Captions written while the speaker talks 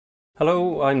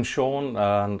Hello, I'm Sean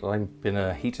and I've been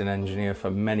a heating engineer for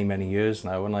many years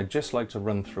now, and I'd just like to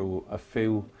run through a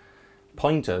few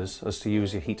pointers as to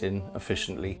use your heating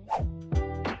efficiently.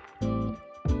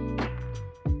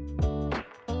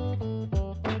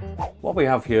 What we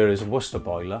have here is a Worcester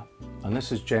boiler, and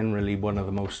this is generally one of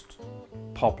the most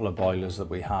popular boilers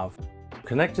that we have.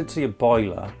 Connected to your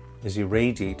boiler is your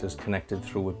radiators connected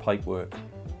through with pipework,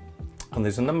 and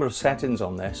there's a number of settings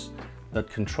on this that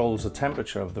controls the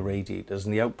temperature of the radiators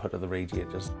and the output of the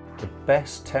radiators. The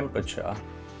best temperature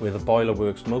where the boiler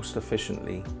works most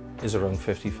efficiently is around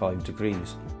 55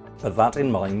 degrees. But that in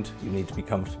mind, you need to be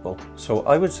comfortable. So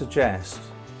I would suggest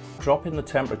dropping the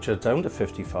temperature down to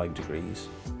 55 degrees,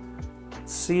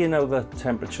 seeing how the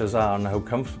temperatures are and how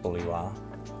comfortable you are.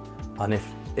 And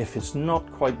if it's not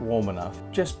quite warm enough,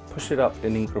 just push it up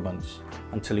in increments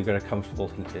until you get a comfortable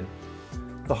heating.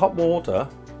 The hot water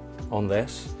on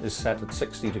this is set at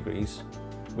 60 degrees,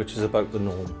 which is about the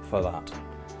norm for that.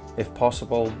 If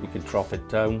possible, you could drop it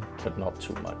down, but not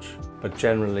too much. But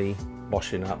generally,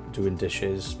 washing up, doing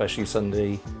dishes, especially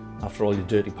Sunday, after all your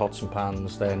dirty pots and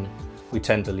pans, then we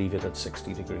tend to leave it at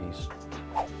 60 degrees.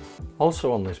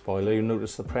 Also on this boiler, you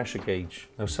notice the pressure gauge.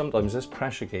 Now sometimes this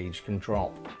pressure gauge can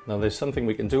drop. Now there's something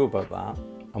we can do about that,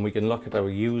 and we can look at our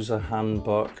user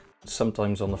handbook.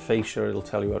 Sometimes on the fascia, it'll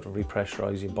tell you how to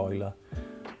repressurize your boiler.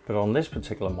 But on this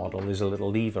particular model, there's a little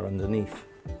lever underneath.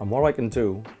 And what I can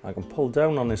do, I can pull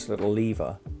down on this little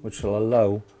lever, which will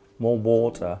allow more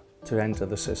water to enter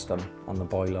the system on the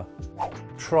boiler.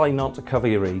 Try not to cover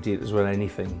your radiators with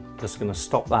anything that's going to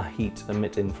stop that heat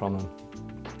emitting from them.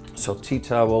 So tea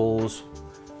towels,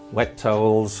 wet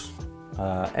towels,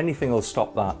 anything will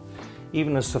stop that,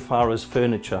 even as far as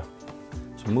furniture.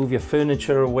 So move your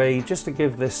furniture away just to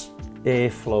give this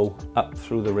airflow up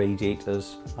through the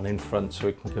radiators and in front so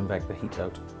it can convect the heat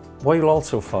out. What you'll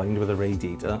also find with a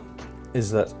radiator is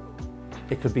that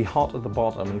it could be hot at the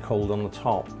bottom and cold on the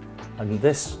top, and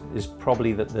this is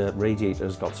probably that the radiator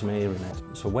has got some air in it.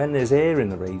 So when there's air in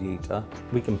the radiator,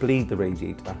 we can bleed the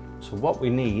radiator. So what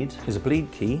we need is a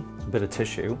bleed key, a bit of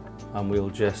tissue, and we'll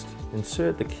just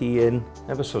insert the key in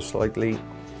ever so slightly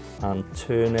and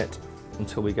turn it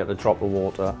until we get a drop of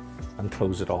water and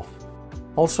close it off.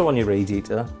 Also on your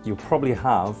radiator, you'll probably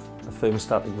have a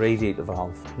thermostatic radiator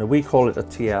valve. Now we call it a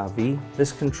TRV.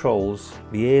 This controls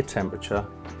the air temperature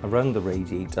around the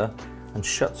radiator and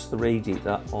shuts the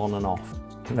radiator on and off.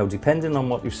 Now depending on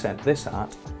what you set this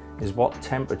at is what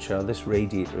temperature this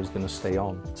radiator is going to stay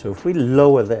on. So if we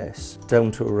lower this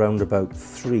down to around about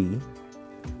 3,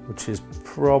 which is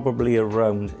probably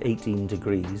around 18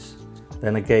 degrees,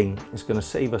 then again it's going to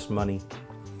save us money.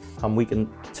 And we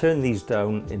can turn these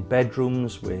down in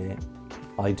bedrooms where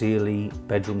ideally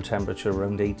bedroom temperature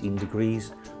around 18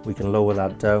 degrees. We can lower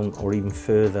that down or even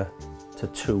further to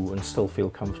 2 and still feel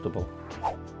comfortable.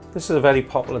 This is a very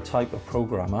popular type of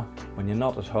programmer. When you're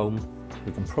not at home,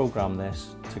 you can program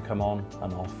this to come on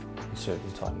and off at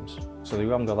certain times, so that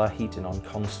you haven't got that heating on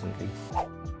constantly.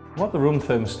 What the room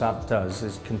thermostat does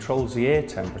is controls the air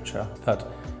temperature that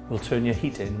will turn your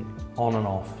heating on and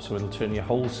off, so it'll turn your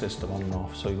whole system on and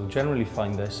off. So you'll generally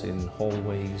find this in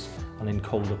hallways and in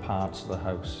colder parts of the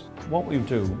house. What we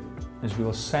do is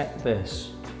we'll set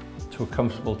this to a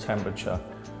comfortable temperature.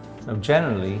 Now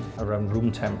generally around room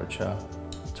temperature,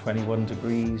 21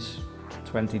 degrees,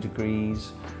 20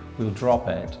 degrees, we'll drop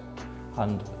it,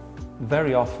 and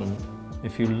very often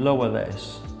if you lower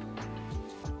this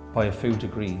by a few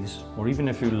degrees, or even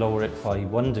if you lower it by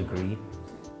 1 degree,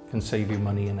 can save you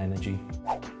money and energy.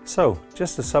 So,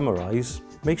 just to summarise,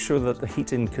 make sure that the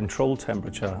heating control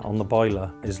temperature on the boiler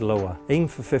is lower. Aim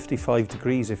for 55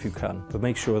 degrees if you can, but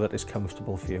make sure that it's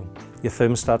comfortable for you. Your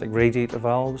thermostatic radiator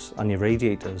valves and your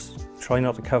radiators, try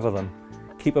not to cover them.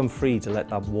 Keep them free to let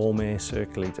that warm air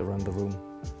circulate around the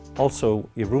room. Also,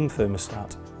 your room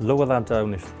thermostat, lower that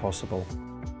down if possible.